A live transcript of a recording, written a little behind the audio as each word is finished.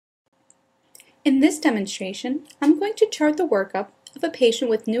In this demonstration, I'm going to chart the workup of a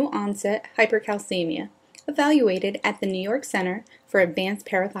patient with new onset hypercalcemia, evaluated at the New York Center for Advanced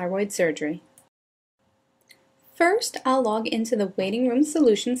Parathyroid Surgery. First, I'll log into the waiting room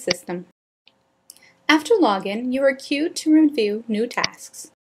solution system. After login, you are queued to review new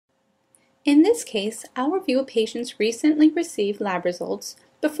tasks. In this case, I'll review a patient's recently received lab results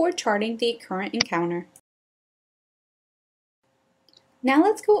before charting the current encounter. Now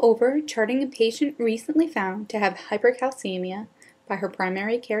let's go over charting a patient recently found to have hypercalcemia by her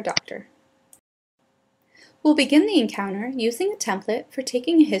primary care doctor. We'll begin the encounter using a template for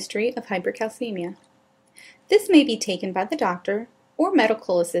taking a history of hypercalcemia. This may be taken by the doctor or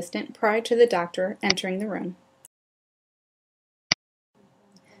medical assistant prior to the doctor entering the room.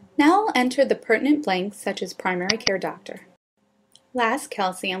 Now I'll enter the pertinent blanks such as primary care doctor, last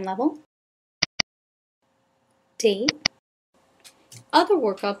calcium level, date. Other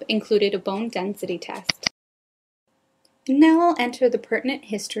workup included a bone density test. Now I'll enter the pertinent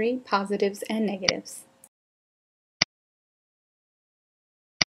history, positives, and negatives.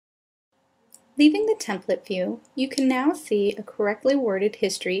 Leaving the template view, you can now see a correctly worded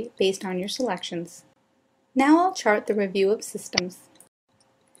history based on your selections. Now I'll chart the review of systems.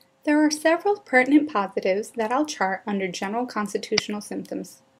 There are several pertinent positives that I'll chart under general constitutional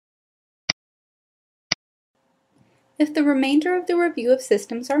symptoms. If the remainder of the review of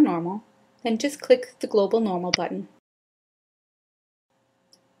systems are normal, then just click the Global Normal button.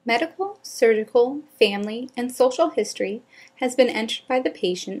 Medical, surgical, family, and social history has been entered by the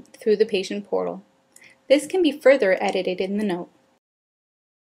patient through the patient portal. This can be further edited in the note.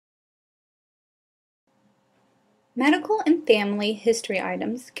 Medical and family history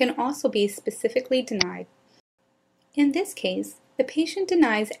items can also be specifically denied. In this case, the patient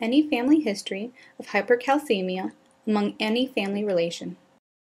denies any family history of hypercalcemia among any family relation.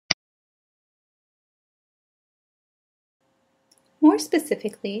 More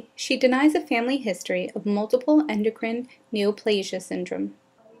specifically, she denies a family history of multiple endocrine neoplasia syndrome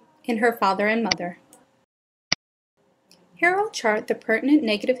in her father and mother. Here I'll chart the pertinent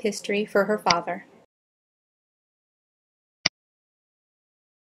negative history for her father.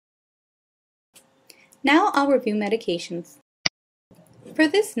 Now I'll review medications. For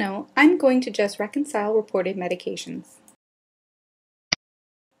this note, I'm going to just reconcile reported medications.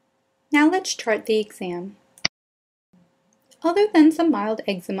 Now let's chart the exam. Other than some mild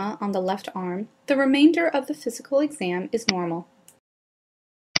eczema on the left arm, the remainder of the physical exam is normal.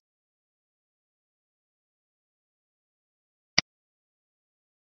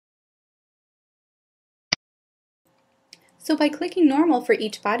 So by clicking normal for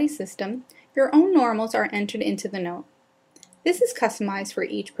each body system, your own normals are entered into the note. This is customized for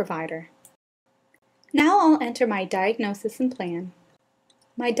each provider. Now I'll enter my diagnosis and plan.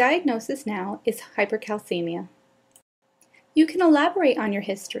 My diagnosis now is hypercalcemia. You can elaborate on your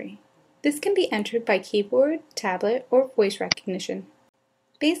history. This can be entered by keyboard, tablet, or voice recognition.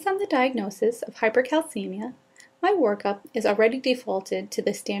 Based on the diagnosis of hypercalcemia, my workup is already defaulted to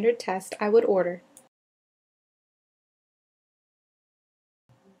the standard test I would order.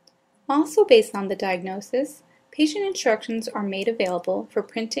 Also based on the diagnosis, patient instructions are made available for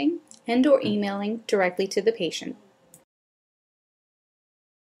printing and/or emailing directly to the patient.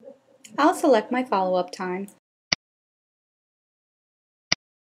 I'll select my follow-up time.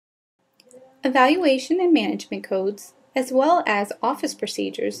 Evaluation and management codes, as well as office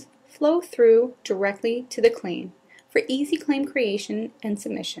procedures, flow through directly to the claim for easy claim creation and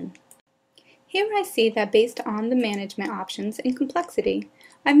submission. Here I see that based on the management options and complexity,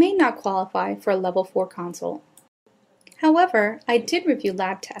 I may not qualify for a Level 4 consult. However, I did review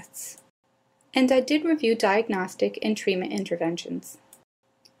lab tests, and I did review diagnostic and treatment interventions.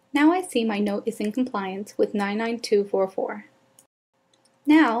 Now I see my note is in compliance with 99244.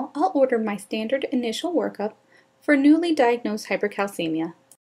 Now I'll order my standard initial workup for newly diagnosed hypercalcemia.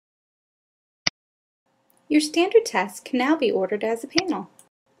 Your standard test can now be ordered as a panel.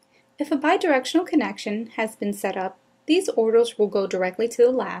 If a bidirectional connection has been set up, these orders will go directly to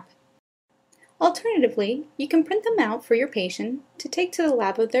the lab. Alternatively, you can print them out for your patient to take to the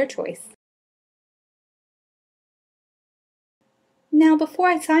lab of their choice. Now before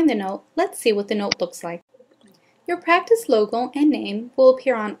I sign the note, let's see what the note looks like. Your practice logo and name will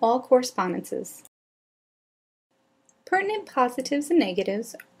appear on all correspondences. Pertinent positives and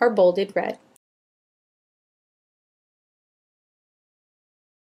negatives are bolded red.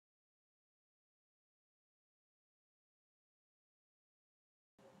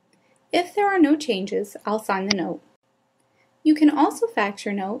 If there are no changes, I'll sign the note. You can also fax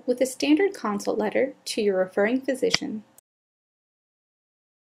your note with a standard consult letter to your referring physician.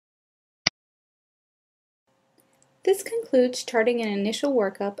 This concludes charting an initial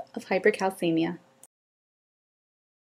workup of hypercalcemia.